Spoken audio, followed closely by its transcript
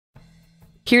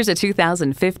Here's a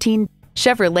 2015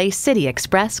 Chevrolet City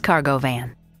Express cargo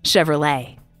van.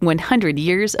 Chevrolet, 100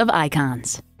 years of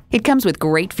icons. It comes with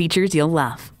great features you'll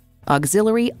love.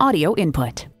 Auxiliary audio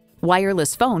input,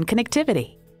 wireless phone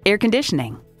connectivity, air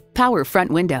conditioning, power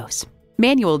front windows,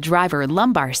 manual driver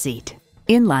lumbar seat,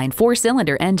 inline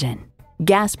 4-cylinder engine,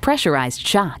 gas pressurized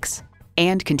shocks,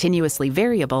 and continuously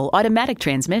variable automatic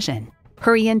transmission.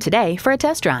 Hurry in today for a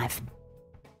test drive.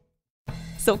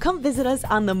 So come visit us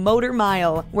on the Motor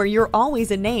Mile, where you're always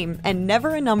a name and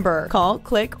never a number. Call,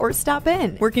 click, or stop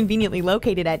in. We're conveniently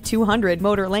located at 200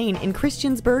 Motor Lane in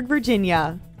Christiansburg,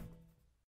 Virginia.